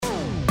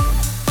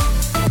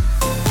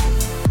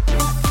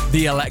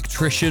The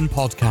Electrician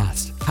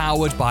Podcast,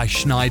 powered by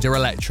Schneider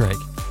Electric.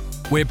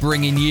 We're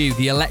bringing you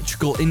the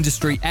electrical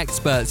industry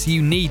experts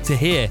you need to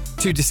hear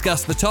to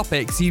discuss the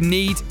topics you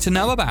need to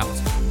know about.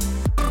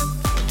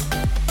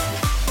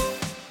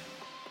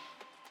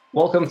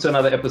 Welcome to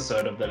another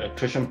episode of the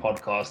Electrician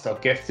Podcast. Our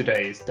guest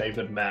today is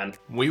David Mann.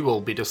 We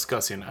will be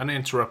discussing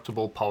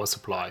uninterruptible power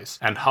supplies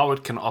and how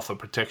it can offer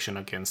protection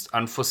against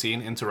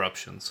unforeseen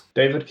interruptions.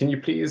 David, can you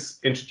please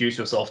introduce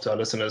yourself to our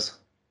listeners?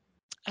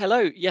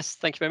 Hello, yes,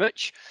 thank you very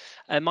much.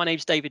 My name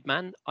is David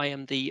Mann. I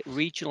am the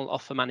Regional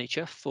Offer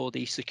Manager for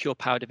the Secure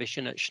Power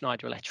Division at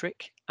Schneider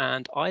Electric,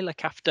 and I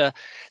look after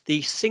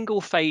the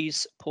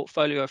single-phase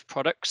portfolio of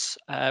products,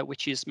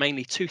 which is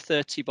mainly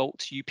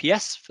 230-volt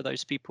UPS, for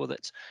those people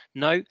that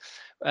know,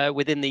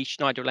 within the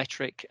Schneider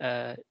Electric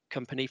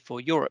company for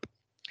Europe.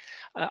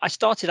 I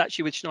started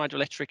actually with Schneider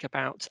Electric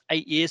about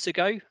 8 years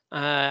ago,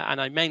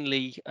 and I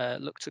mainly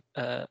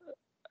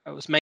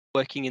was mainly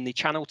working in the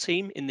channel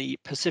team in the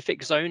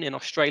Pacific zone in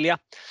Australia.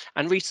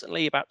 And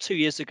recently, about 2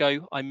 years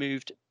ago, I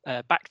moved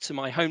back to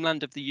my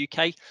homeland of the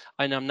UK,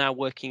 and I'm now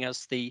working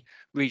as the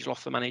regional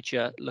offer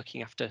manager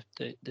looking after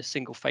the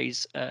single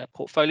phase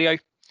portfolio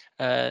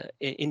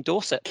in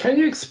Dorset. Can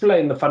you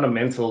explain the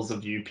fundamentals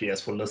of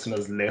UPS for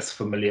listeners less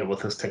familiar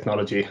with this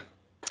technology?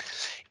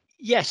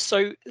 Yes,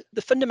 so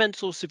the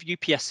fundamentals of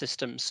UPS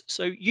systems.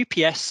 So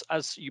UPS,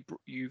 as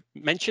you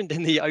mentioned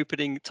in the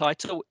opening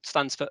title,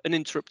 stands for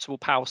uninterruptible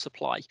power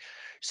supply.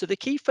 So the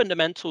key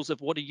fundamentals of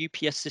what a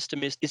UPS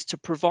system is to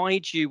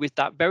provide you with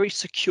that very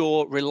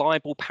secure,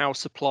 reliable power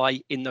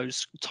supply in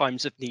those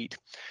times of need.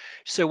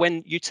 So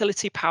when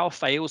utility power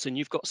fails and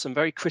you've got some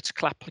very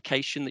critical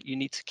application that you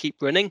need to keep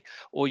running,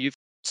 or you've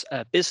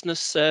business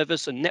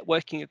servers and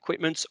networking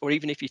equipment, or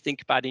even if you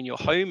think about in your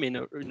home in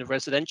a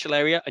residential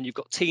area and you've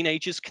got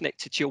teenagers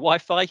connected to your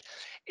Wi-Fi,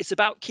 it's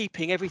about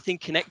keeping everything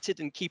connected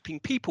and keeping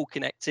people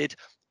connected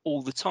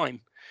all the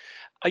time.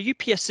 A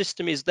UPS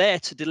system is there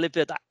to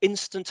deliver that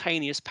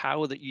instantaneous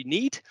power that you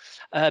need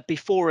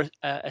before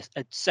a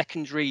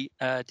secondary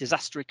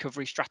disaster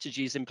recovery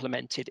strategy is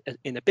implemented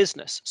in a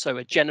business. So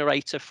a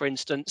generator, for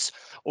instance,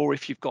 or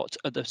if you've got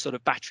other sort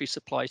of battery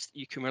supplies that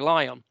you can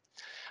rely on.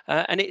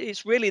 And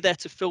it's really there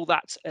to fill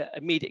that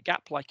immediate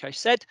gap, like I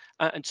said,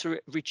 and to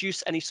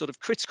reduce any sort of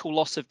critical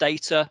loss of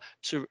data,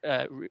 to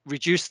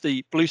reduce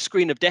the blue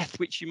screen of death,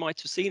 which you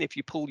might have seen if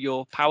you pull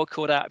your power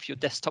cord out of your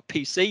desktop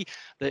PC,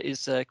 that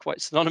is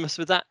quite synonymous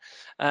with that,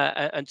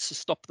 and to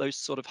stop those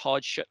sort of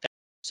hard shutdowns.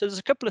 So there's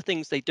a couple of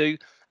things they do,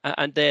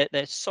 and they're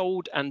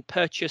sold and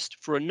purchased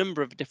for a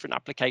number of different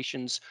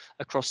applications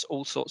across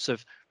all sorts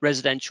of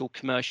residential,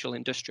 commercial,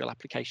 industrial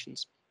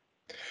applications.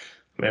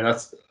 Man,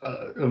 that's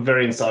a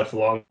very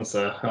insightful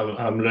answer.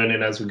 I'm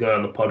learning as we go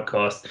on the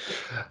podcast.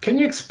 Can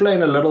you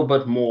explain a little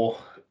bit more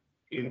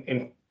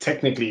in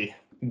technically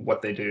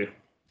what they do?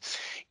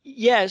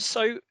 Yeah,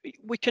 so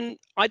we can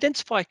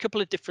identify a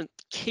couple of different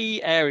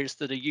key areas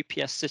that a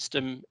UPS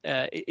system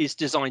is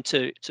designed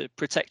to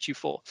protect you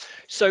for.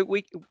 So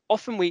we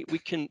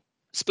can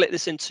split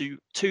this into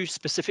two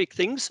specific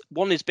things.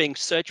 One is being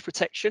surge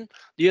protection,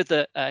 the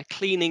other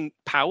cleaning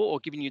power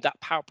or giving you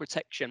that power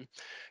protection.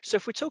 So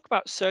if we talk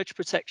about surge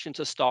protection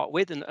to start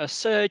with, and a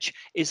surge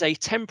is a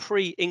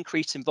temporary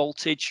increase in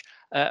voltage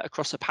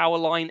across a power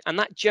line, and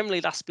that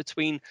generally lasts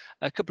between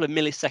a couple of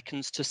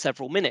milliseconds to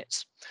several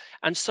minutes.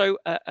 And so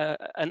a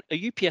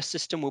UPS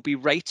system will be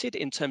rated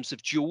in terms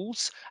of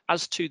joules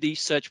as to the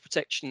surge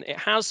protection it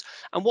has.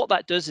 And what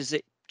that does is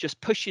it just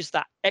pushes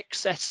that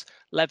excess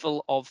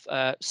level of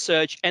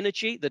surge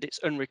energy that it's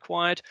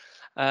unrequired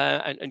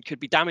and could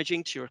be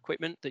damaging to your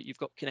equipment that you've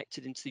got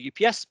connected into the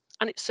UPS,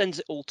 and it sends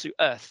it all to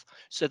Earth.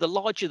 So the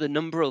larger the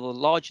number or the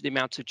larger the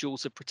amount of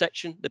joules of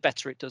protection, the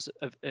better it does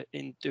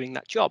in doing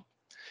that job.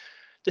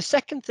 The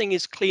second thing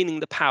is cleaning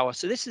the power.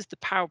 So this is the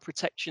power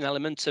protection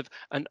element of,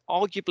 and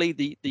arguably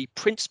the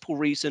principal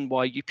reason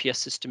why UPS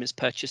system is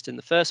purchased in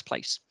the first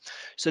place.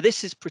 So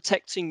this is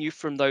protecting you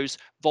from those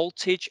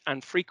voltage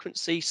and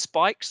frequency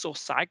spikes or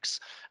sags,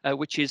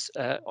 which is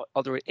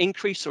either an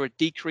increase or a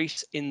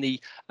decrease in the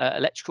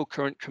electrical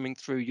current coming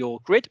through your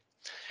grid.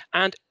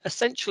 And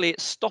essentially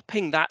it's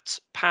stopping that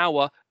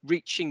power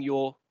reaching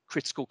your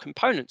critical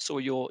components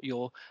or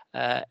your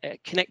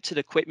connected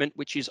equipment,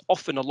 which is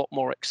often a lot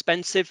more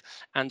expensive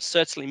and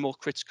certainly more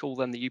critical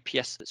than the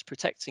UPS that's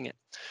protecting it.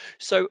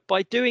 So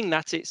by doing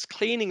that, it's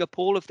cleaning up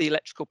all of the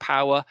electrical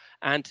power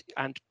and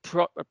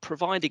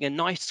providing a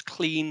nice,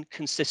 clean,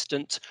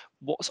 consistent,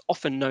 what's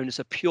often known as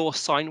a pure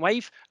sine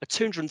wave, a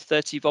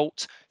 230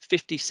 volt,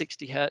 50,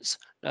 60 hertz,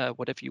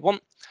 whatever you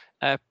want,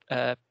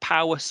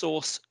 power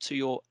source to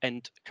your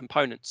end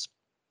components.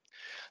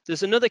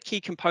 There's another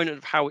key component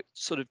of how it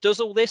sort of does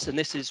all this, and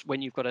this is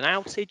when you've got an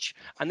outage,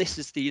 and this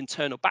is the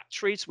internal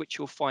batteries, which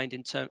you'll find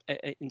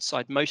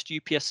inside most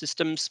UPS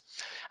systems.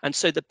 And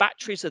so the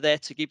batteries are there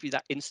to give you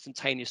that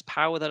instantaneous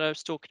power that I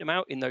was talking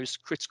about in those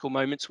critical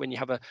moments when you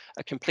have a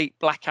complete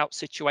blackout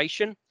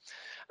situation.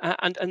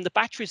 And the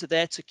batteries are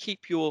there to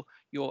keep your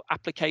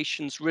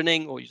applications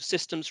running or your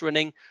systems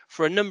running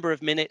for a number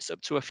of minutes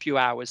up to a few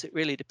hours. It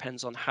really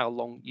depends on how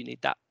long you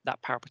need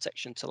that power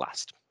protection to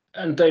last.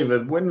 And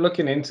David, when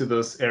looking into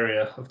this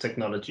area of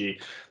technology,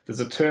 there's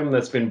a term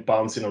that's been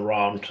bouncing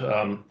around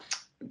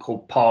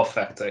called power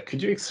factor.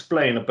 Could you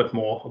explain a bit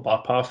more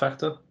about power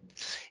factor?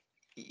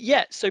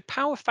 Yeah, so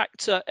power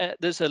factor,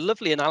 there's a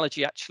lovely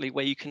analogy actually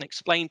where you can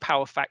explain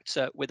power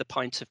factor with a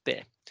pint of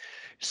beer.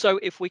 So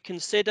if we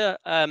consider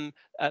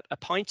a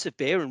pint of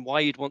beer and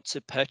why you'd want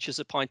to purchase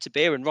a pint of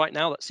beer, and right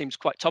now that seems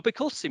quite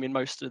topical, seeming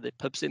most of the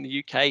pubs in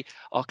the UK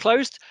are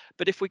closed.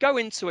 But if we go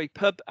into a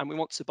pub and we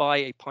want to buy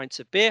a pint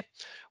of beer,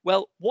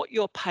 well, what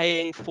you're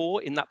paying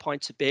for in that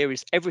pint of beer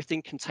is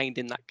everything contained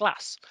in that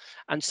glass.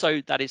 And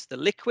so that is the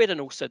liquid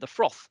and also the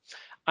froth.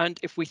 And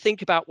if we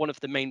think about one of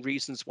the main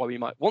reasons why we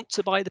might want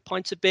to buy the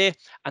pint of beer,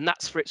 and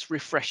that's for its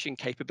refreshing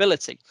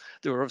capability.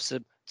 There are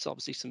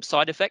obviously some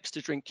side effects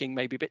to drinking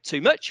maybe a bit too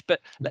much, but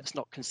let's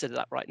not consider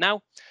that right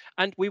now.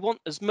 And we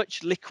want as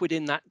much liquid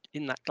in that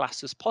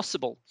glass as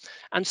possible.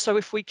 And so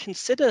if we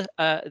consider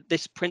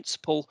this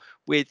principle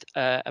with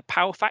a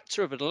power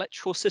factor of an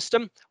electrical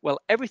system, well,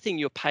 everything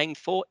you're paying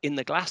for in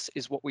the glass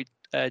is what we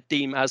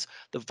deem as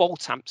the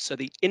volt amps, so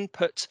the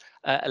input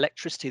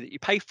electricity that you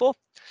pay for.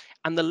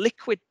 And the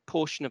liquid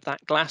portion of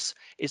that glass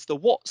is the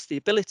watts, the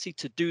ability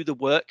to do the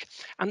work.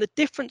 And the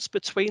difference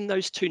between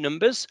those two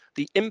numbers,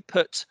 the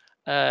input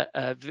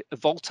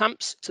volt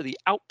amps to the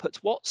output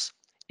watts,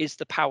 is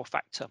the power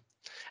factor.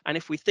 And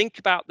if we think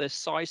about the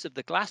size of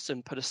the glass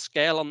and put a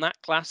scale on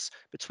that glass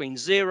between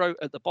 0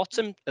 at the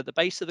bottom, at the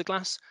base of the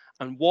glass,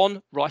 and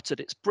 1 right at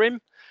its brim,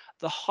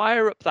 the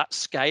higher up that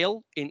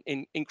scale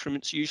in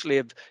increments usually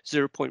of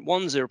 0.1,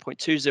 0.2,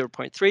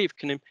 0.3, if you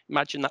can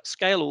imagine that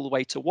scale all the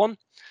way to 1,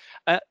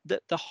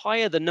 the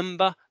higher the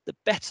number, the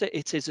better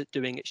it is at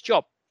doing its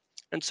job.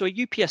 And so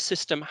a UPS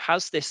system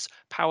has this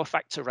power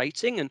factor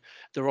rating, and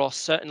there are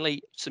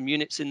certainly some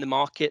units in the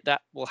market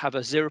that will have a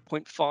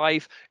 0.5,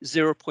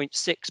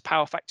 0.6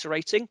 power factor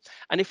rating.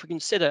 And if we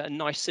consider a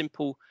nice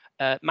simple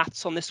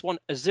maths on this one,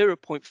 a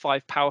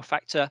 0.5 power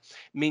factor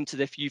means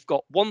that if you've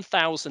got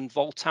 1,000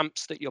 volt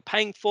amps that you're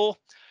paying for,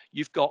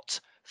 you've got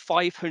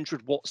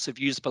 500 watts of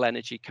usable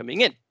energy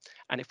coming in.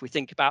 And if we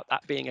think about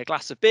that being a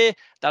glass of beer,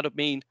 that would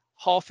mean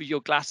half of your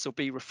glass will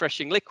be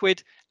refreshing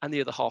liquid and the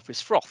other half is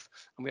froth.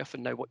 And we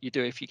often know what you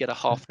do if you get a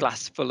half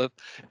glass full of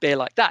beer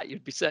like that,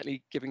 you'd be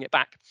certainly giving it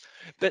back.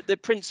 But the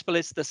principle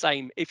is the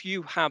same. If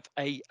you have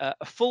a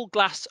full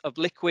glass of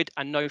liquid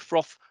and no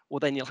froth, well,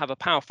 then you'll have a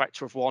power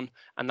factor of 1,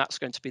 and that's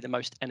going to be the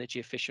most energy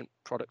efficient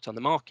product on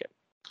the market.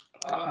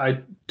 I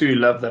do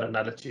love that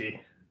analogy,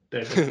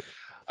 David.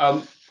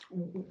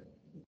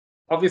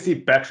 Obviously,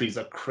 batteries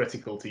are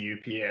critical to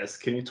UPS.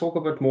 Can you talk a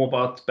bit more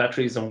about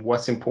batteries and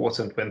what's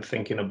important when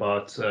thinking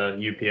about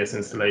UPS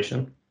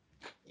installation?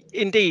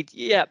 Indeed,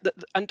 yeah,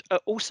 and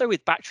also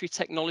with battery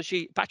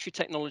technology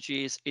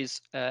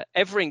is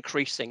ever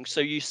increasing.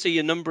 So you see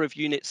a number of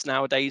units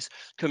nowadays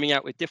coming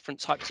out with different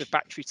types of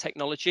battery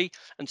technology,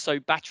 and so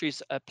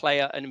batteries play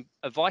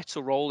a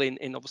vital role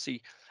in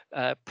obviously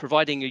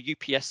providing a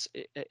UPS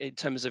in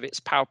terms of its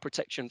power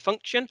protection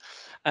function,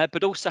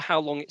 but also how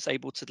long it's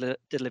able to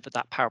deliver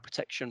that power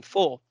protection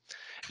for.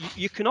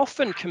 You can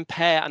often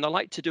compare, and I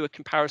like to do a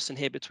comparison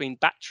here between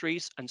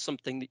batteries and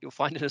something that you'll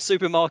find in a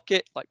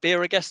supermarket, like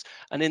beer, I guess.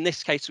 And in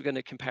this case, we're going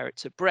to compare it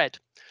to bread.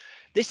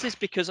 This is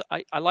because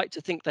I like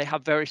to think they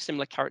have very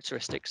similar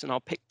characteristics, and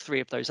I'll pick 3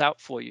 of those out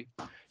for you.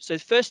 So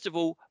first of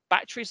all,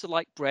 batteries are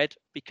like bread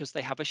because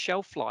they have a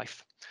shelf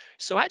life.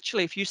 So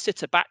actually, if you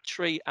sit a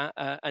battery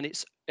and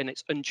it's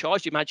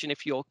uncharged, imagine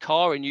if your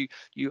car and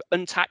you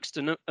untaxed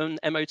and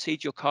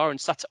un-MOT'd your car and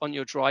sat it on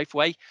your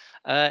driveway,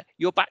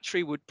 your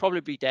battery would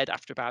probably be dead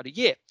after about a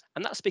year.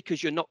 And that's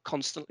because you're not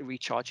constantly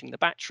recharging the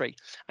battery.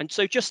 And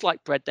so just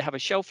like bread, they have a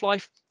shelf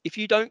life. If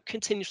you don't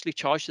continuously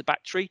charge the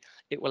battery,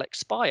 it will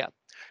expire.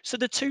 So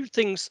the 2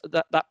 things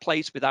that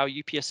plays with our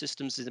UPS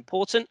systems is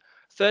important.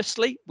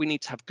 Firstly, we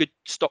need to have good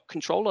stock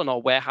control on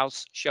our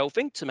warehouse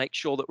shelving to make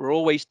sure that we're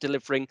always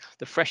delivering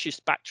the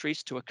freshest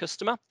batteries to a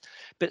customer.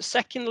 But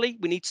secondly,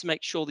 we need to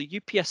make sure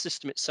the UPS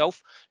system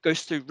itself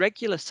goes through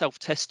regular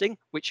self-testing,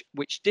 which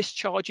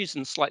discharges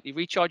and slightly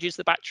recharges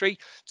the battery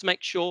to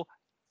make sure,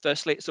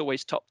 firstly, it's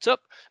always topped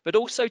up, but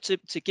also to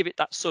give it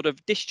that sort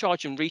of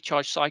discharge and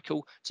recharge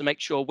cycle to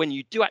make sure when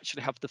you do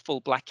actually have the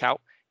full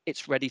blackout,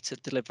 it's ready to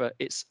deliver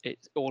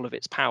all of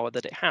its power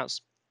that it has.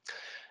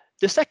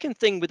 The second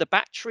thing with a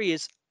battery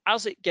is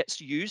as it gets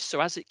used,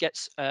 so as it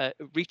gets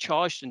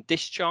recharged and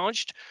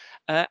discharged,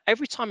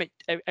 every time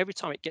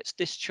it gets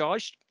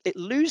discharged, it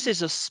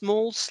loses a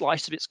small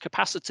slice of its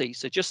capacity.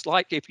 So just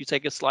like if you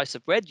take a slice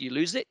of bread, you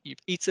lose it, you've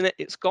eaten it,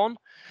 it's gone.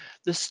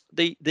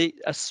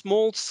 A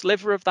small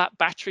sliver of that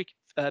battery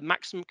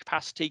maximum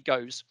capacity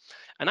goes.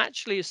 And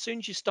actually, as soon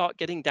as you start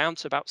getting down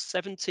to about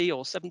 70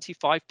 or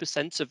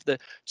 75% of the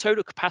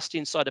total capacity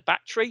inside a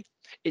battery,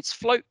 its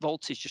float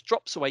voltage just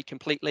drops away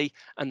completely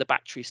and the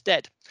battery's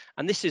dead.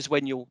 And this is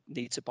when you'll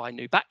need to buy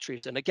new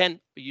batteries. And again,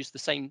 we use the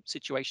same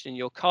situation in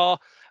your car.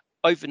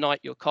 overnight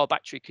your car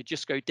battery could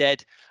just go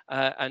dead,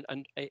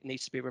 and it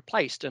needs to be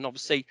replaced. And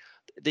obviously,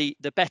 the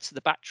better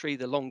the battery,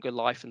 the longer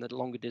life and the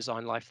longer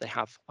design life they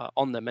have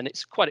on them. And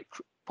it's quite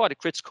a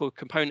critical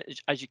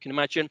component, as you can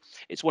imagine.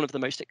 It's one of the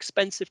most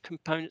expensive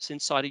components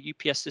inside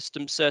a UPS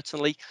system,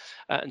 certainly,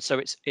 and so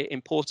it's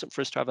important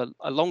for us to have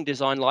a long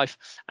design life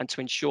and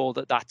to ensure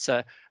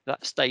that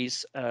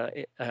stays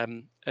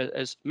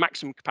as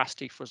maximum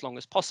capacity for as long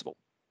as possible.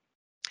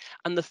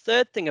 And the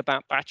third thing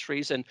about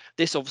batteries, and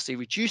this obviously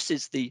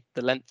reduces the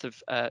length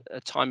of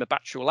time a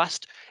battery will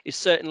last, is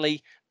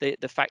certainly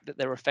the fact that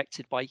they're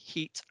affected by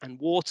heat and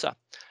water.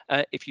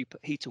 If you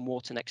put heat and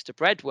water next to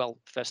bread, well,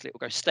 firstly, it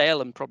will go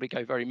stale and probably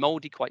go very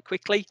moldy quite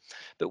quickly.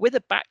 But with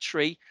a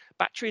battery,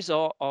 batteries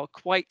are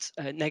quite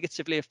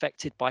negatively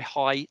affected by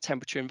high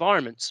temperature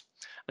environments.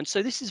 And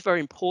so this is very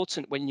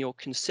important when you're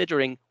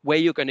considering where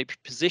you're going to be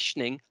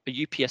positioning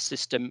a UPS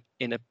system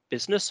in a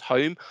business,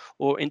 home,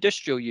 or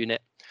industrial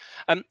unit.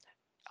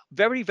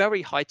 Very,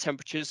 very high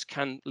temperatures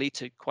can lead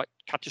to quite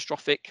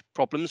catastrophic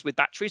problems with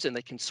batteries, and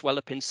they can swell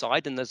up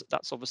inside, and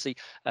that's obviously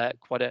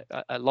quite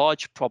a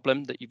large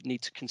problem that you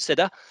need to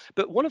consider.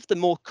 But one of the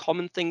more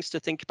common things to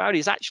think about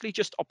is actually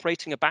just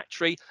operating a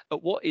battery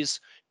at what is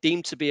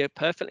deemed to be a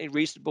perfectly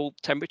reasonable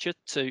temperature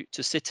to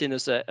sit in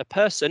as a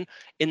person,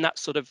 in that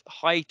sort of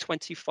high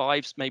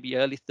 25s, maybe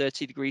early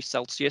 30 degrees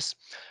Celsius,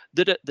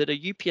 that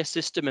a UPS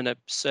system and a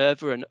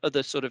server and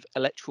other sort of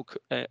electrical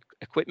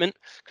equipment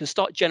can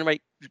start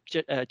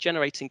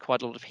generating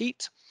quite a lot of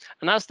heat.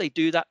 And as they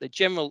do that, the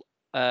general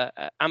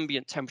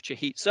ambient temperature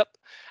heats up,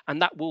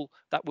 and that will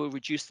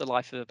reduce the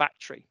life of a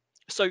battery.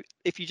 So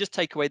if you just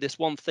take away this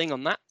one thing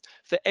on that,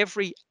 for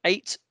every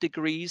 8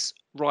 degrees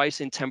rise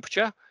in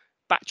temperature,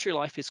 battery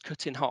life is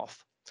cut in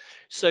half.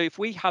 So if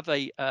we have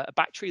a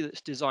battery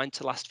that's designed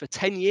to last for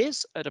 10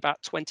 years at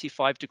about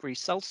 25 degrees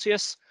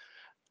Celsius,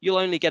 you'll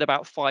only get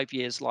about 5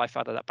 years life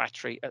out of that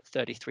battery at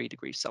 33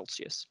 degrees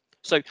Celsius.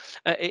 So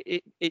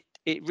it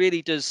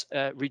really does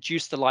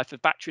reduce the life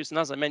of batteries. And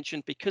as I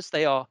mentioned, because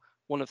they are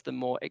one of the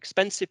more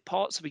expensive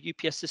parts of a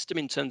UPS system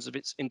in terms of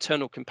its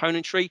internal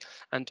componentry,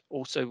 and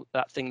also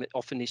that thing that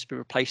often needs to be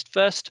replaced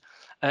first,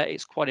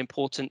 it's quite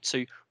important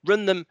to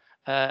run them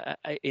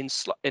in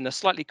a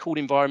slightly cooled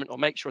environment, or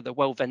make sure they're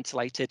well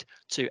ventilated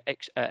to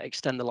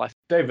extend the life.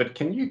 David,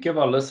 can you give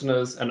our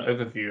listeners an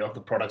overview of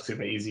the products in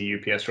the Easy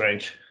UPS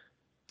range?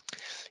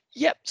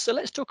 Yep, so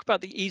let's talk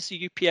about the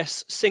Easy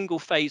UPS single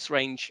phase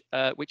range,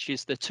 which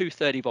is the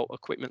 230 volt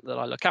equipment that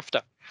I look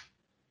after.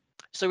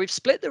 So we've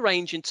split the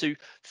range into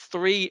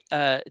 3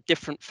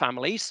 different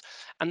families.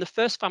 And the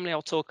first family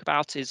I'll talk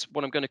about is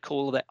what I'm going to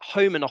call the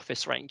home and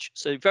office range.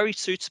 So very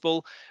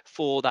suitable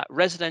for that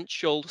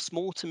residential,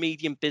 small to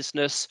medium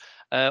business,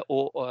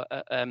 or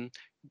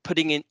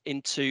putting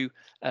into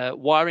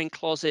wiring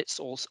closets,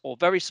 or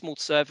very small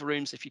server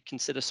rooms if you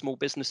consider small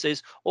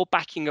businesses, or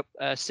backing up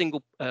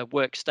single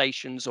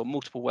workstations or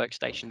multiple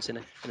workstations in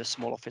a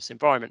small office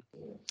environment.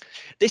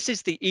 This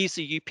is the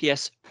Easy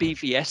UPS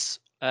BVS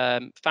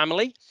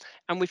family,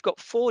 and we've got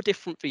 4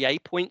 different VA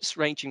points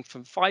ranging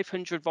from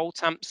 500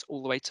 volt amps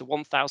all the way to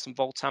 1000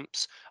 volt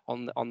amps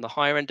on the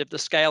higher end of the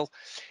scale.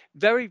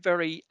 Very,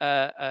 very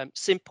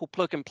simple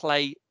plug and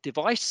play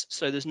device,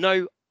 so there's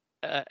no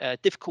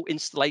difficult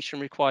installation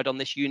required on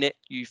this unit.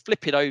 You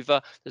flip it over,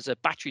 there's a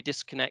battery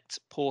disconnect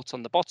port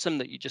on the bottom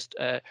that you just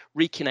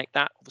reconnect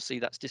that. Obviously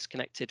that's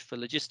disconnected for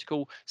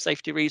logistical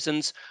safety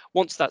reasons.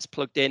 Once that's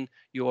plugged in,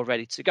 you're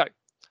ready to go.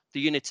 The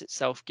unit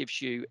itself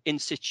gives you in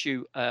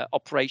situ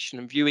operation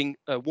and viewing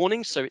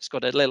warnings. So it's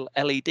got a little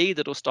LED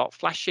that'll start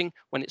flashing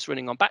when it's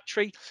running on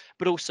battery,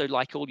 but also,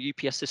 like all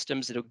UPS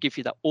systems, it'll give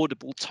you that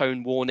audible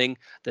tone warning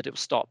that it will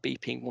start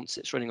beeping once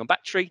it's running on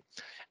battery.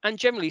 And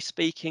generally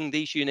speaking,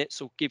 these units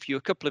will give you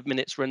a couple of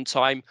minutes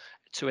runtime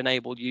to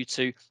enable you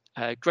to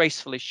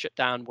gracefully shut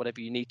down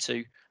whatever you need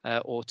to,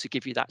 or to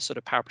give you that sort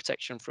of power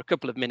protection for a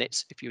couple of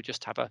minutes if you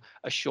just have a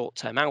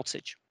short-term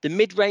outage. The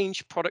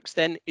mid-range products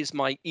then is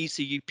my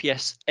Easy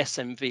UPS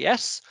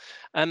SMVS.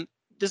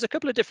 There's a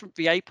couple of different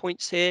VA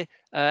points here,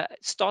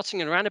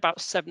 starting at around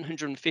about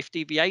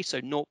 750 VA,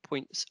 so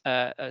 0.75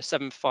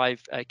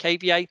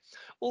 kVA,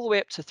 all the way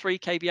up to 3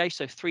 kVA,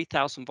 so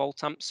 3000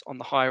 volt amps on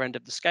the higher end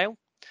of the scale.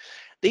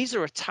 These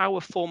are a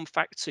tower form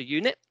factor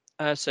unit.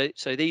 So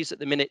these at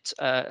the minute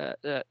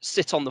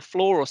sit on the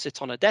floor or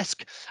sit on a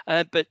desk,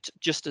 but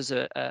just as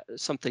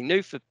something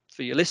new for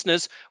your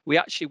listeners, we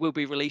actually will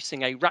be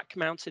releasing a rack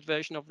mounted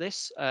version of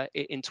this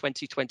in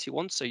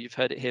 2021. So you've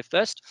heard it here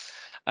first.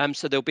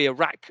 So there'll be a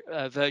rack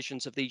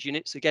versions of these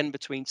units, again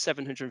between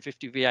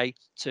 750 VA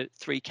to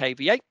 3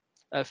 kVA.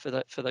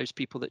 For those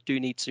people that do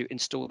need to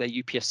install their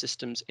UPS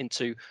systems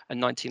into a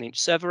 19-inch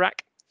server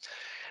rack.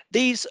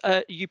 These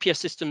UPS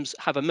systems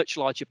have a much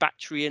larger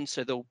battery in,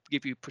 so they'll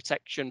give you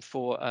protection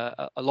for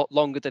a lot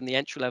longer than the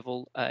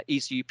entry-level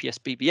Easy UPS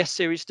BBS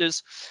series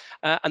does.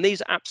 And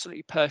these are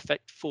absolutely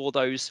perfect for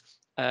those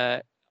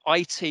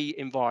IT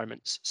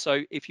environments.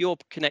 So if you're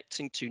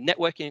connecting to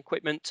networking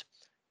equipment,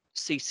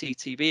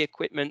 CCTV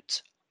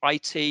equipment,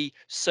 IT,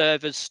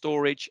 servers,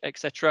 storage,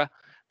 etc.,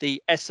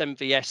 the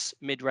SMVS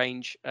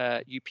mid-range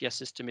UPS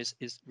system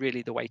is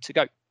really the way to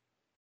go.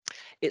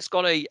 It's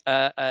got an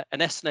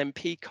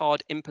SNMP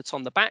card input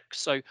on the back,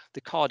 so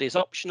the card is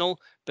optional,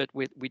 but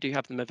we do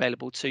have them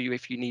available to you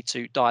if you need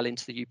to dial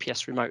into the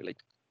UPS remotely.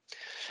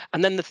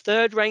 And then the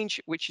third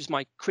range, which is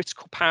my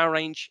critical power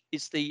range,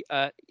 is the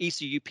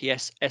Easy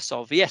UPS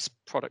SRVS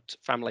product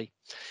family.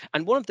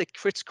 And one of the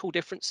critical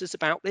differences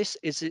about this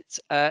is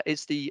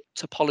is the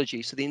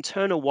topology. So the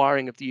internal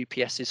wiring of the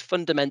UPS is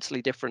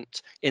fundamentally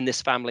different in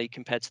this family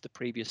compared to the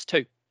previous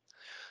two.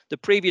 The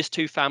previous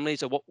two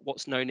families are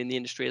what's known in the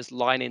industry as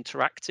line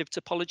interactive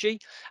topology,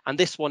 and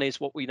this one is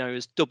what we know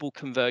as double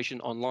conversion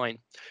online.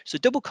 So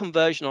double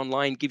conversion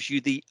online gives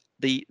you the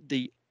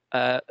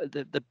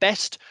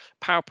best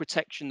power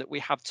protection that we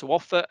have to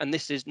offer, and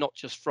this is not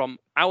just from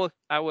our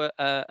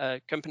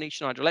company,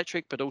 Schneider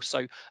Electric, but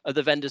also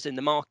other vendors in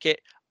the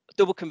market.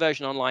 Double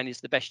conversion online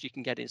is the best you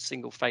can get in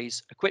single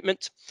phase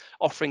equipment,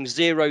 offering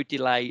zero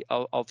delay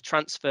of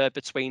transfer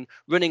between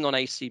running on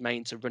AC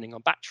mains and running on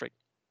battery.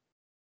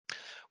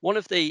 One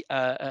of the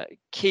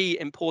key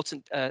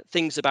important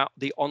things about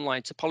the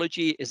online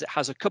topology is it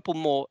has a couple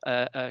more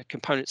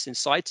components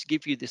inside to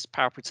give you this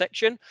power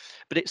protection,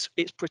 but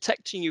it's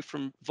protecting you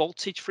from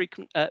voltage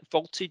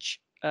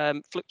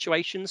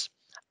fluctuations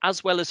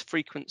as well as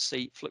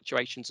frequency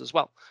fluctuations as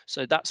well.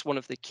 So that's one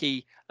of the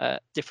key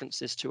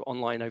differences to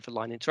online over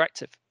line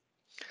interactive.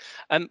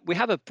 We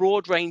have a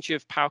broad range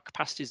of power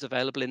capacities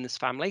available in this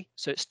family.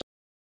 So it's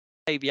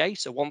kVA,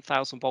 so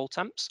 1000 volt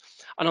amps,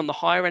 and on the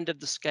higher end of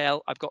the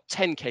scale I've got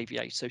 10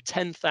 kVA, so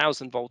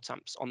 10,000 volt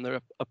amps on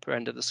the upper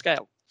end of the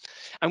scale.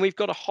 And we've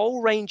got a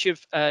whole range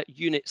of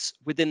units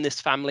within this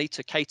family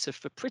to cater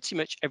for pretty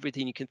much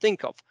everything you can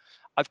think of.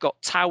 I've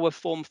got tower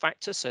form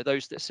factor, so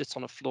those that sit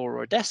on a floor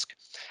or a desk,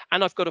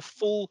 and I've got a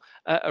full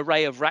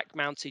array of rack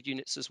mounted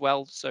units as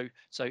well, so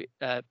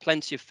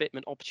plenty of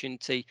fitment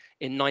opportunity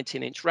in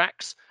 19-inch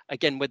racks,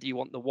 again whether you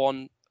want the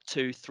 1,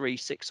 2, 3,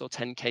 6 or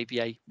 10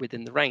 kVA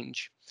within the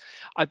range.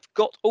 I've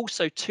got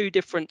also two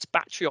different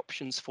battery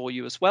options for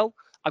you as well.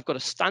 I've got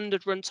a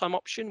standard runtime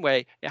option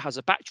where it has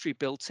a battery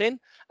built in,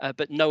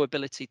 but no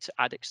ability to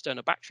add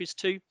external batteries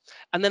to.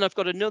 And then I've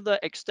got another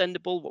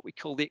extendable, what we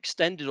call the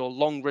extended or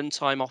long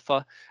runtime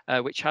offer,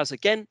 which has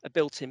again a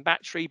built-in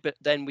battery, but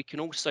then we can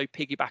also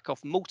piggyback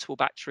off multiple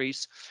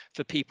batteries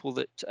for people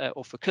that,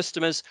 or for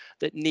customers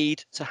that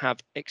need to have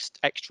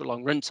extra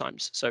long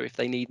runtimes. So if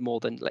they need more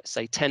than, let's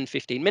say, 10,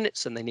 15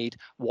 minutes and they need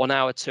 1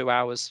 hour, 2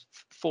 hours,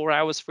 4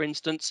 hours, for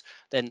instance,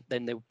 then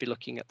they would be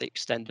looking at the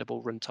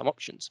extendable runtime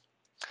options.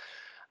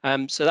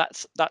 So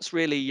that's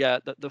really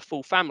the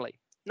full family.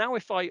 Now,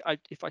 if I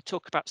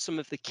talk about some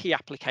of the key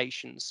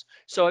applications,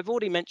 so I've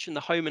already mentioned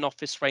the home and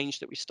office range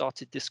that we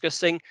started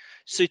discussing,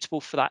 suitable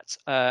for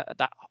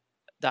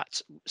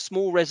that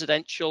small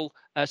residential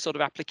sort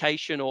of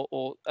application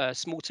or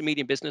small to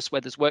medium business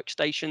where there's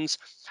workstations,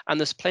 and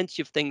there's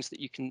plenty of things that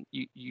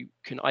you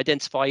can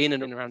identify in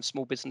and around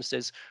small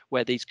businesses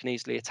where these can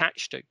easily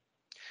attach to.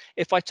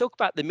 If I talk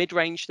about the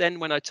mid-range, then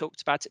when I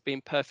talked about it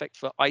being perfect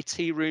for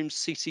IT rooms,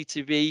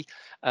 CCTV,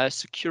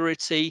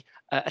 security,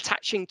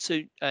 attaching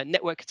to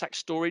network attached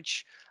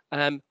storage,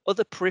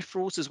 other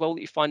peripherals as well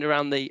that you find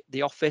around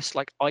the office,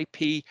 like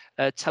IP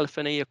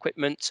telephony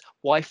equipment,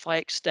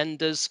 Wi-Fi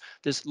extenders.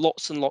 There's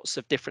lots and lots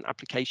of different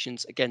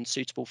applications, again,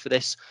 suitable for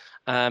this.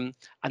 And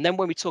then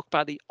when we talk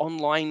about the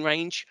online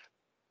range,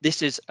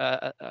 this is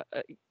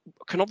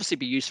can obviously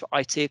be used for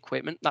IT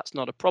equipment. That's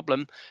not a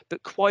problem,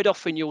 but quite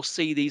often you'll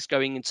see these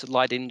going into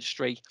light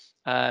industry.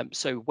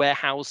 So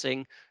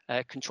warehousing,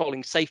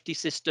 controlling safety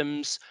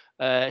systems,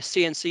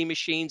 CNC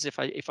machines. If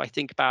I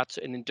think about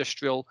an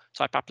industrial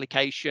type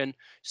application,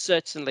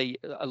 certainly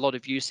a lot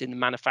of use in the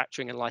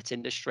manufacturing and light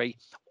industry,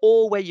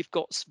 or where you've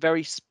got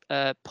very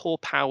poor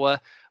power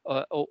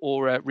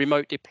or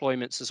remote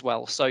deployments as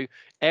well. So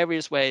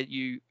areas where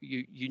you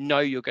know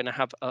you're going to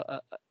have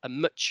a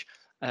much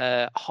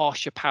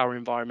harsher power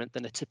environment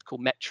than a typical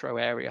metro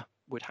area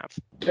would have.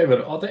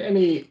 David, are there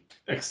any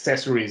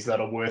accessories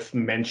that are worth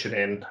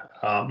mentioning?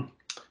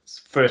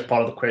 First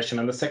part of the question.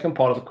 And the second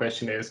part of the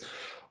question is,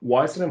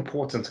 why is it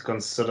important to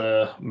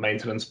consider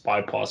maintenance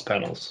bypass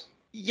panels?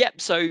 Yep,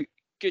 so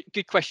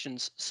good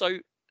questions. So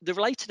the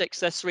related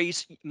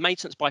accessories,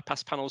 maintenance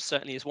bypass panels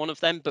certainly is one of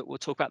them, but we'll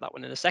talk about that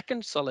one in a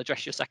second. So I'll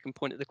address your second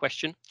point of the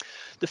question.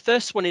 The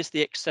first one is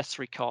the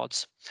accessory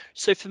cards.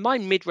 So for my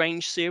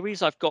mid-range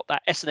series, I've got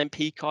that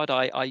SNMP card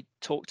I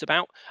talked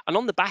about. And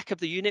on the back of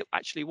the unit,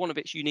 actually one of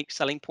its unique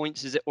selling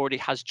points is it already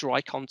has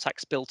dry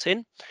contacts built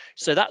in.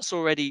 So that's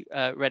already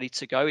ready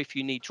to go if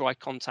you need dry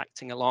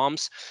contacting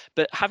alarms.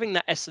 But having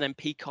that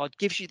SNMP card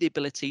gives you the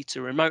ability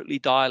to remotely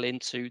dial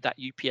into that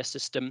UPS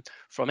system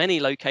from any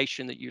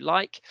location that you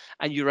like,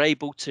 and you're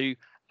able to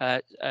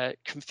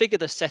configure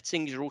the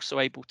settings. You're also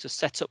able to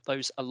set up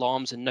those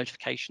alarms and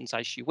notifications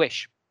as you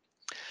wish.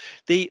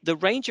 The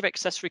range of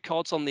accessory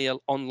cards on the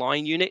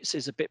online units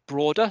is a bit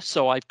broader.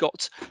 So I've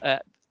got,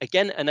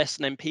 again, an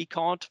SNMP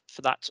card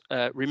for that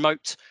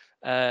remote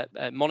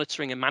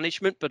monitoring and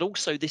management, but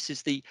also this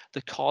is the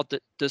card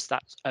that does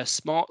that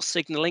smart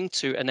signaling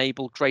to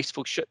enable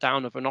graceful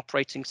shutdown of an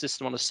operating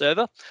system on a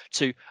server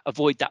to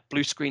avoid that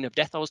blue screen of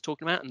death I was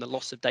talking about and the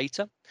loss of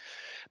data.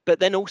 But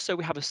then also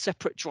we have a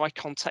separate dry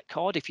contact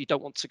card. If you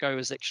don't want to go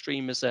as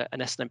extreme as an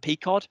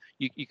SNMP card,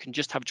 you can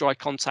just have a dry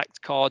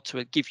contact card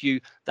to give you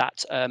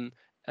that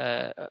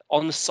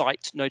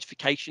on-site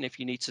notification if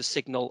you need to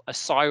signal a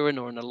siren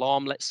or an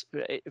alarm,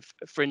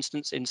 for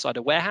instance, inside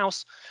a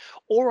warehouse.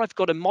 Or I've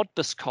got a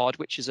Modbus card,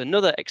 which is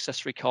another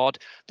accessory card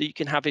that you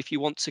can have if you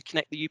want to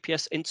connect the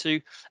UPS into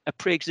a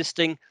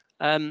pre-existing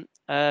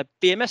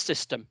BMS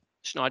system.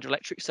 Schneider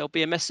Electric sell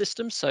BMS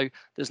systems, so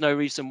there's no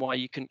reason why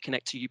you couldn't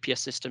connect a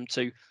UPS system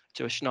to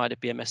a Schneider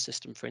BMS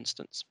system, for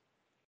instance.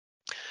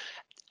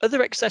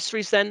 Other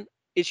accessories then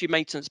is your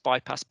maintenance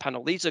bypass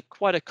panel. These are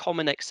quite a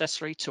common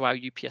accessory to our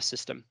UPS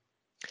system.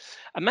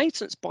 A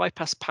maintenance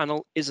bypass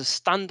panel is a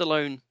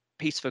standalone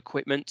piece of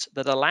equipment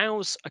that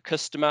allows a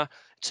customer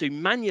to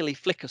manually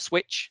flick a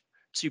switch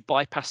to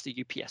bypass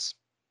the UPS.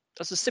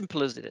 That's as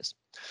simple as it is.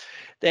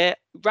 They're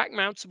rack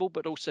mountable,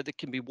 but also they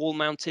can be wall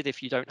mounted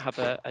if you don't have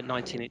a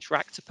 19-inch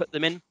rack to put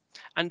them in.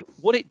 And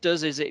what it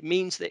does is it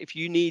means that if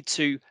you need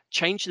to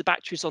change the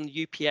batteries on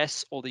the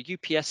UPS, or the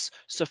UPS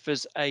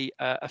suffers a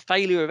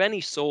failure of any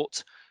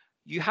sort,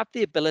 you have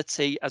the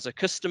ability as a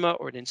customer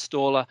or an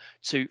installer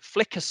to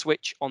flick a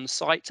switch on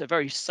site, a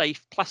very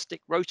safe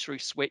plastic rotary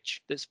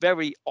switch that's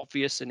very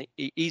obvious and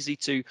easy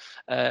to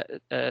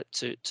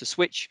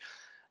switch,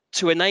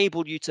 to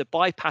enable you to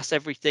bypass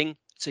everything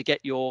to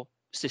get your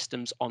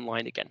systems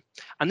online again.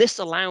 And this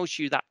allows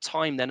you that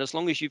time then, as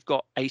long as you've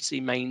got AC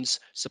mains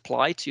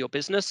supply to your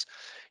business,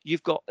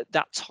 you've got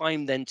that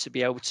time then to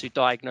be able to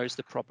diagnose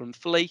the problem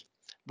fully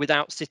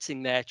without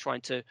sitting there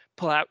trying to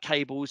pull out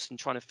cables and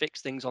trying to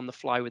fix things on the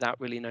fly without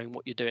really knowing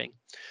what you're doing.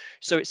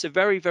 So it's a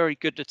very, very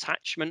good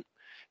attachment.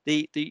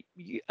 The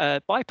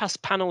bypass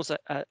panels,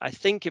 I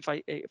think if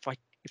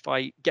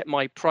I get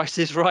my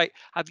prices right,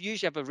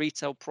 usually have a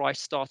retail price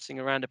starting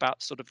around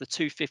about sort of the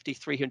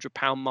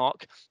 £250–300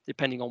 mark,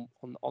 depending on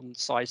the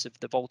size of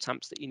the volt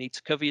amps that you need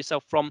to cover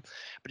yourself from.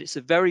 But it's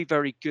a very,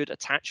 very good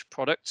attached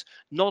product,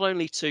 not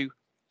only to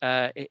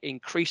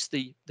increase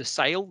the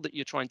sale that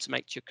you're trying to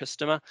make to your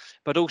customer,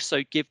 but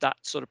also give that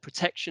sort of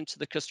protection to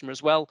the customer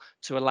as well,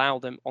 to allow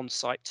them on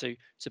site to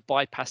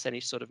bypass any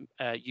sort of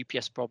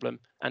UPS problem,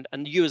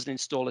 and you as an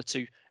installer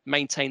to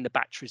maintain the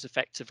batteries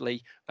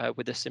effectively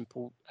with a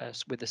simple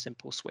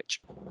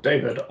switch.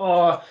 David,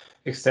 are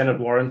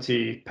extended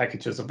warranty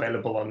packages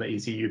available on the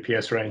Easy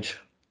UPS range?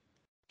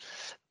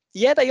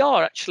 Yeah, they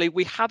are actually.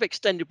 We have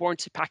extended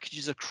warranty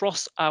packages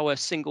across our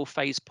single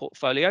phase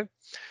portfolio.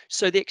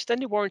 So the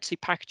extended warranty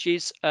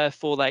packages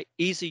for the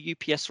Easy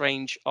UPS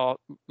range are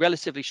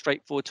relatively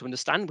straightforward to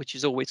understand, which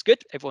is always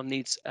good. Everyone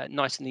needs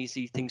nice and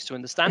easy things to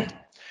understand.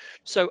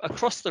 So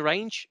across the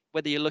range,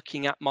 whether you're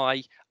looking at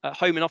my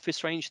home and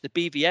office range, the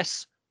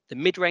BVS, the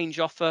mid-range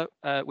offer,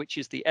 which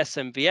is the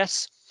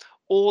SMVS,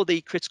 or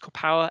the critical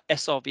power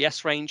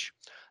SRVS range,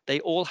 they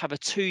all have a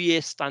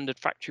 2-year standard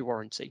factory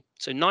warranty.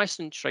 So nice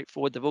and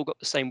straightforward. They've all got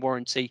the same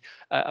warranty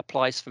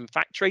applies from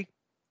factory.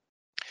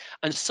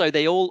 And so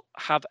they all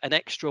have an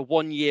extra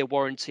 1-year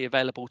warranty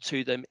available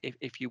to them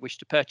if you wish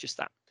to purchase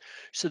that.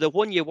 So the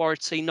 1-year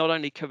warranty not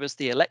only covers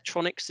the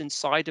electronics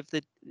inside of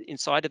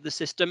the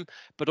system,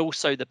 but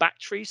also the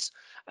batteries.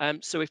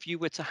 So if you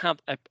were to have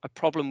a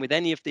problem with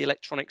any of the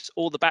electronics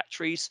or the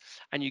batteries,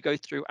 and you go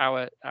through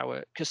our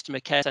customer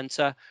care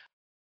center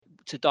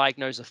to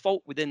diagnose a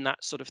fault within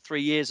that sort of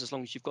 3 years, as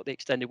long as you've got the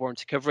extended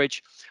warranty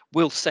coverage,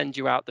 we'll send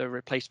you out the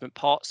replacement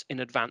parts in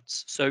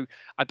advance. So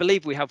I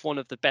believe we have one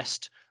of the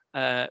best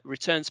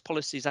returns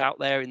policies out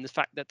there, in the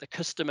fact that the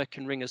customer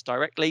can ring us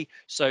directly,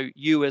 so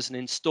you as an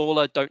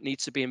installer don't need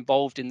to be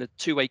involved in the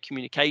two-way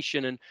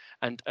communication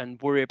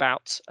and worry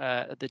about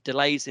the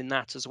delays in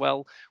that as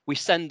well. We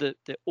send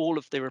all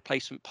of the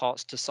replacement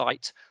parts to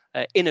site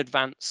in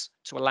advance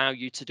to allow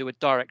you to do a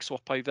direct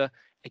swap over.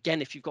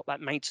 Again, if you've got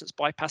that maintenance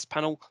bypass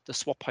panel, the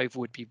swap over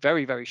would be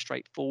very, very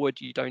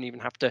straightforward. You don't even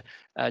have to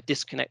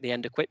disconnect the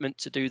end equipment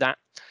to do that.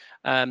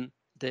 And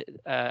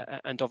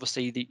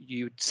obviously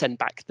you would send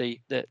back the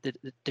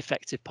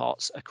defective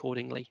parts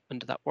accordingly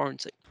under that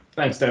warranty.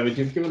 Thanks, David.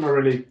 You've given a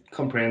really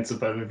comprehensive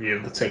overview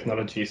of the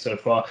technology so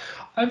far.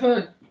 I have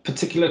a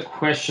particular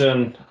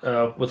question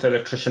with an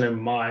electrician in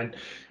mind.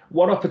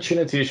 What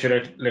opportunities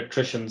should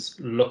electricians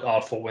look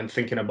out for when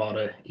thinking about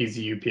an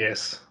Easy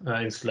UPS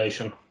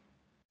installation?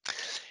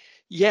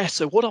 Yeah,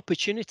 so what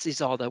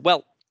opportunities are there?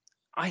 Well,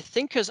 I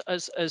think as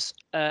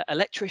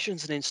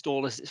electricians and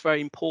installers, it's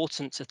very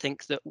important to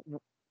think that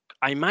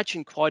I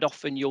imagine quite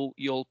often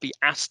you'll be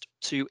asked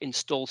to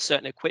install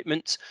certain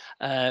equipment,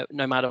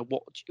 no matter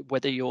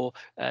whether you're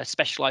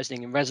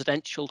specializing in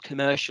residential,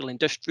 commercial,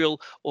 industrial,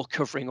 or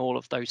covering all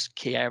of those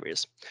key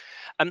areas.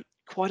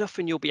 Quite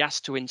often you'll be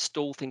asked to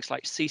install things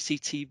like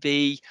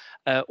CCTV,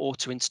 or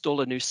to install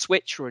a new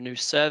switch or a new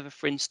server,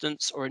 for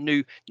instance, or a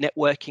new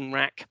networking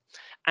rack.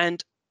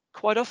 And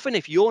quite often,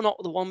 if you're not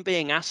the one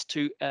being asked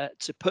to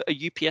put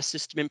a UPS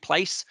system in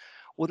place,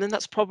 well, then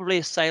that's probably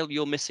a sale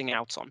you're missing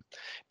out on,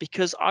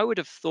 because I would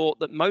have thought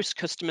that most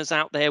customers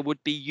out there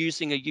would be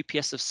using a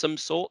UPS of some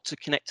sort to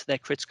connect to their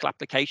critical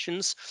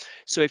applications.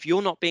 So if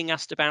you're not being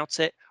asked about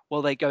it,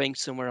 well, they're going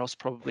somewhere else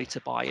probably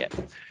to buy it.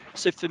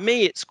 So for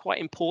me, it's quite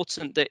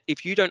important that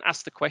if you don't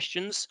ask the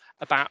questions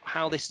about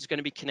how this is going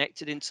to be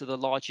connected into the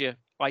larger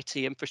IT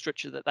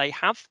infrastructure that they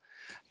have,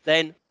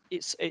 then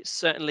it's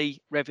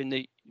certainly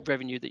revenue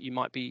that you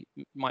might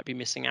be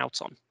missing out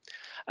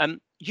on.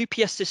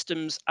 UPS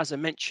systems, as I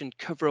mentioned,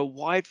 cover a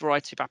wide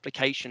variety of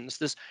applications.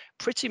 There's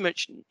pretty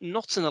much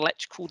not an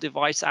electrical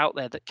device out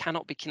there that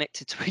cannot be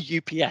connected to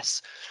a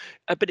UPS,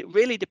 but it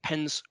really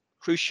depends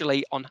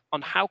crucially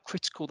on how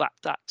critical that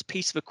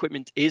piece of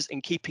equipment is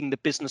in keeping the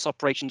business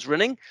operations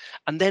running.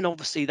 And then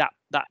obviously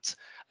that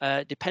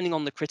depending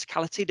on the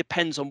criticality,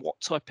 depends on what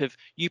type of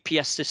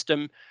UPS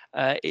system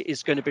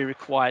is going to be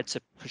required to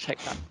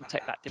protect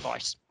that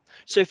device.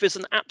 So if it's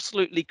an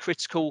absolutely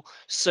critical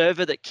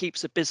server that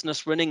keeps a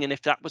business running, and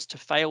if that was to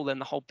fail, then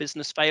the whole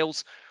business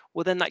fails,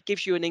 well, then that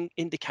gives you an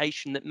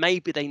indication that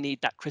maybe they need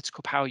that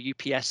critical power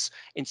UPS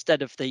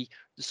instead of the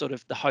sort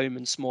of the home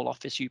and small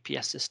office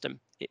UPS system,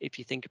 if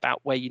you think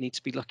about where you need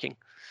to be looking.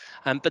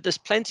 But there's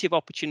plenty of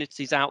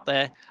opportunities out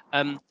there.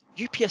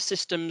 UPS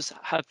systems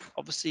have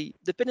obviously,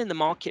 they've been in the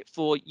market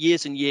for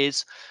years and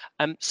years.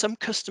 Some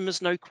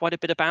customers know quite a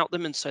bit about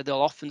them, and so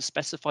they'll often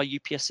specify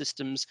UPS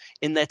systems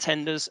in their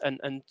tenders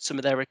and some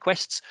of their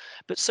requests,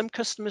 but some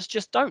customers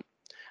just don't.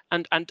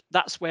 And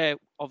that's where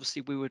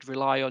obviously we would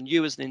rely on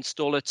you as an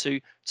installer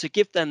to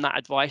give them that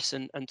advice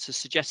and to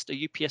suggest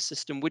a UPS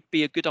system would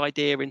be a good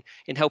idea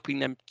in helping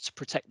them to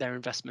protect their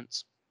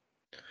investments.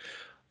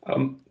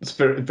 It's a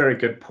very, very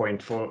good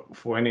point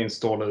for any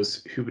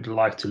installers who would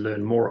like to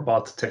learn more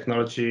about the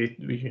technology.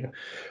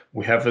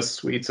 We have a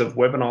suite of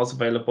webinars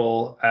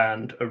available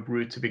and a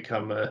route to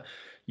become a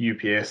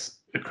UPS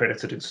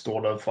accredited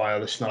installer via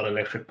the Schneider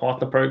Electric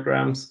partner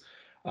programs.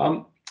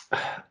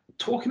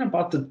 Talking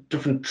about the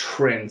different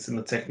trends in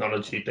the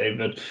technology,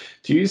 David,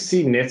 do you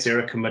see net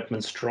zero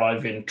commitments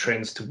driving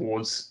trends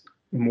towards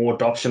more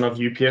adoption of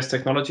UPS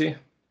technology?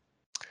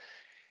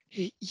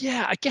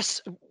 Yeah, I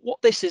guess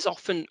what this is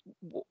often,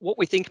 what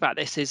we think about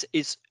this is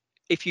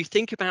if you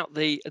think about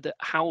the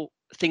how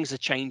things are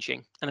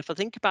changing, and if I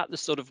think about the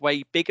sort of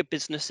way bigger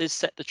businesses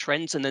set the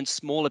trends and then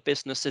smaller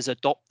businesses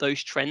adopt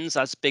those trends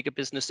as bigger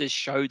businesses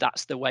show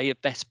that's the way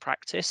of best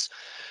practice,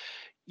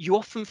 you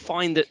often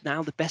find that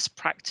now the best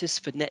practice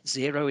for net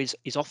zero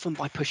is often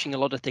by pushing a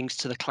lot of things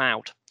to the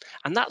cloud.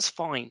 And that's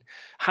fine.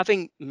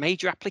 Having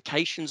major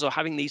applications or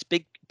having these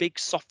big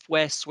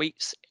software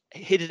suites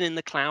hidden in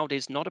the cloud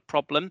is not a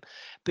problem,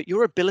 but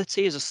your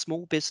ability as a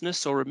small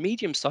business or a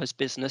medium-sized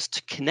business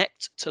to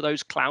connect to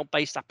those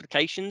cloud-based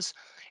applications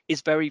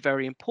is very,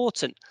 very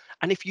important.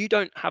 And if you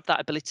don't have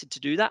that ability to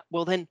do that,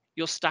 well, then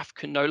your staff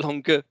can no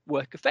longer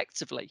work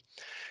effectively.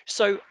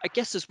 So I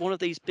guess as one of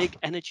these big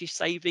energy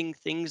saving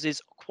things is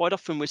quite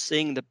often we're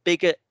seeing the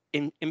bigger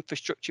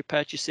infrastructure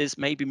purchases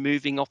maybe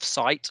moving off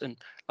site and,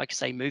 like I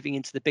say, moving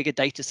into the bigger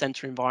data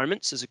center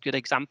environments as a good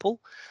example.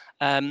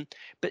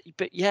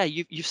 But yeah,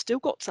 you've still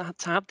got to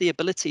have the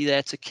ability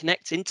there to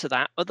connect into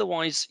that.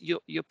 Otherwise,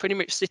 you're pretty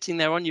much sitting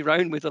there on your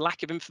own with a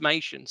lack of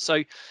information.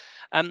 So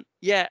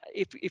yeah,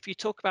 if you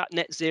talk about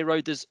net zero,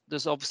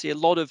 there's obviously a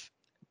lot of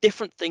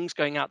different things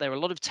going out there, a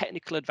lot of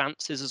technical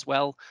advances as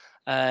well,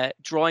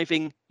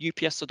 driving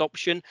UPS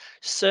adoption.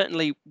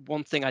 Certainly,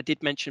 one thing I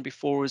did mention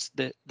before is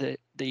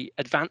the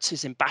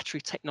advances in battery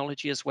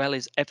technology as well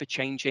is ever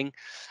changing.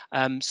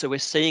 So we're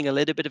seeing a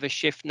little bit of a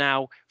shift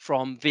now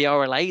from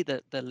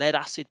VRLA, the lead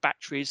acid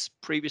batteries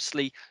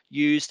previously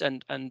used,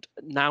 and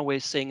now we're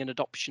seeing an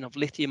adoption of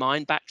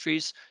lithium-ion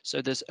batteries.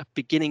 So there's a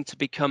beginning to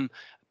become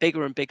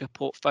bigger and bigger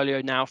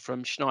portfolio now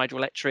from Schneider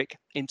Electric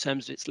in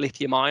terms of its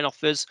lithium-ion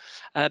offers,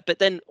 but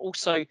then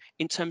also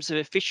in terms of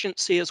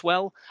efficiency as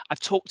well. I've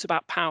talked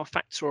about power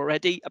factor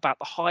already, about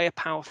the higher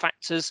power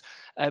factors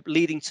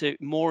leading to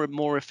more and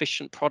more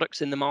efficient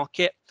products in the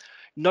market.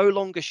 No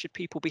longer should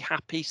people be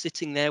happy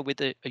sitting there with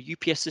a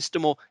UPS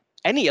system or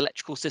any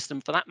electrical system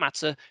for that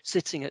matter,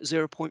 sitting at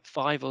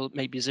 0.5 or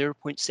maybe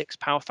 0.6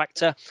 power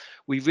factor.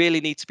 We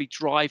really need to be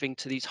driving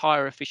to these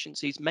higher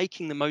efficiencies,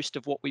 making the most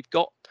of what we've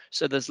got.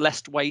 So there's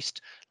less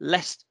waste,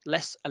 less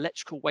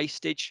electrical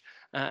wastage,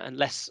 and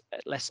less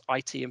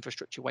IT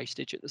infrastructure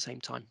wastage at the same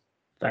time.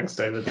 Thanks,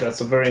 David.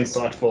 That's a very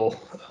insightful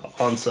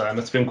answer, and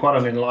it's been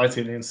quite an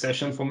enlightening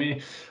session for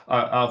me.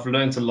 I've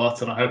learned a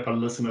lot, and I hope our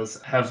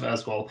listeners have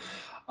as well.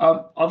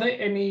 Are there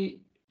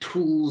any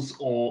tools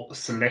or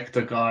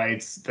selector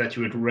guides that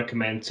you would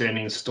recommend to an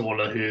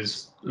installer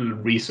who's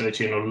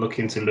researching or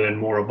looking to learn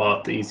more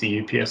about the Easy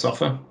UPS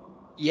offer?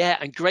 Yeah,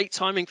 and great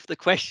timing for the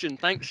question.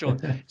 Thanks, Sean.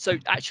 So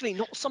actually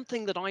not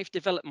something that I've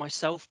developed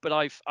myself, but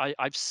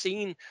I've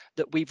seen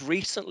that we've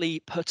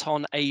recently put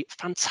on a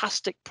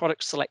fantastic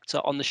product selector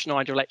on the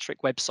Schneider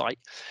Electric website.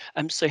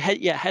 So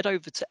head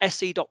over to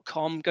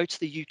se.com, go to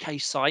the UK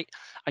site,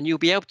 and you'll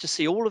be able to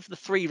see all of the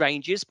three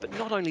ranges. But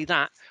not only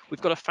that,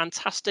 we've got a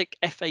fantastic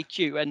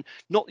FAQ, and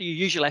not your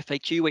usual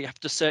FAQ where you have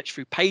to search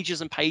through pages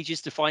and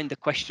pages to find the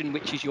question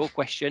which is your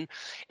question.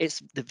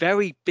 It's the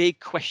very big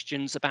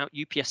questions about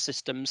UPS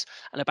systems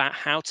and about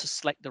how to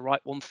select the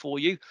right one for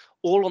you,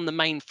 all on the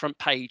main front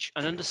page,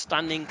 and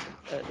understanding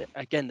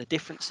again the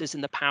differences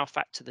in the power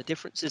factor, the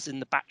differences in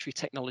the battery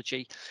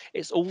technology.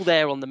 It's all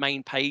there on the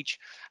main page.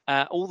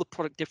 All the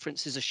product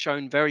differences are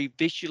shown very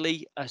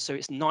visually, so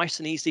it's nice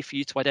and easy for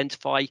you to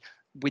identify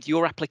with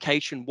your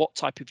application what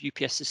type of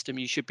UPS system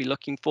you should be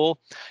looking for.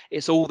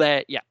 It's all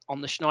there, on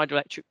the Schneider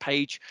Electric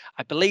page.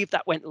 I believe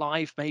that went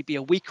live maybe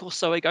a week or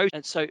so ago,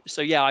 and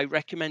so yeah, I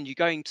recommend you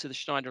going to the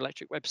Schneider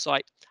Electric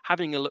website,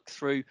 having a look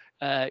through.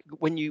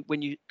 When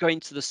you go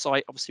into the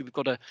site, obviously we've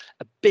got a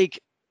big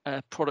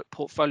product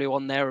portfolio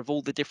on there of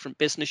all the different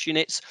business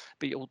units.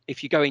 But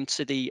if you go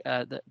into the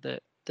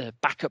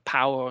backup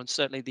power and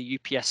certainly the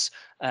UPS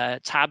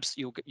tabs,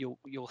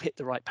 you'll hit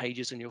the right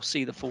pages and you'll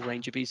see the full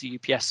range of Easy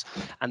UPS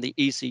and the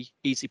easy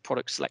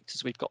product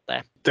selectors we've got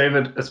there.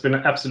 David, it's been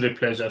an absolute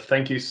pleasure.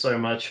 Thank you so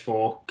much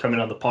for coming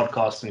on the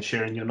podcast and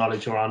sharing your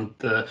knowledge around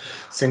the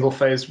single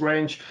phase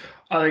range.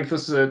 I think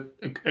this is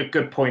a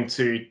good point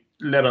to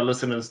let our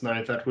listeners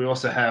know that we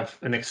also have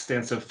an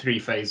extensive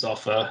 3-phase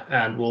offer,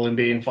 and we'll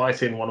be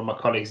inviting one of my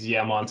colleagues,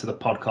 Yama, onto the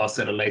podcast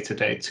at a later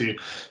date to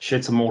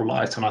shed some more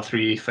light on our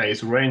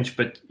 3-phase range.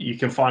 But you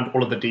can find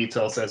all of the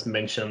details as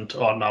mentioned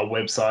on our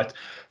website.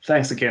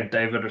 Thanks again,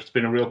 David. It's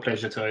been a real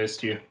pleasure to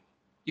host you.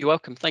 You're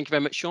welcome. Thank you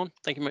very much, Sean.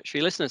 Thank you very much for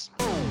your listeners.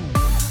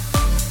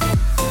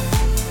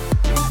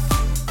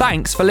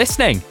 Thanks for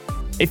listening.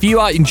 If you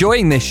are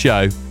enjoying this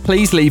show,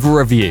 please leave a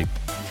review.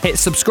 Hit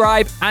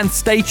subscribe and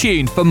stay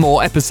tuned for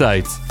more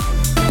episodes.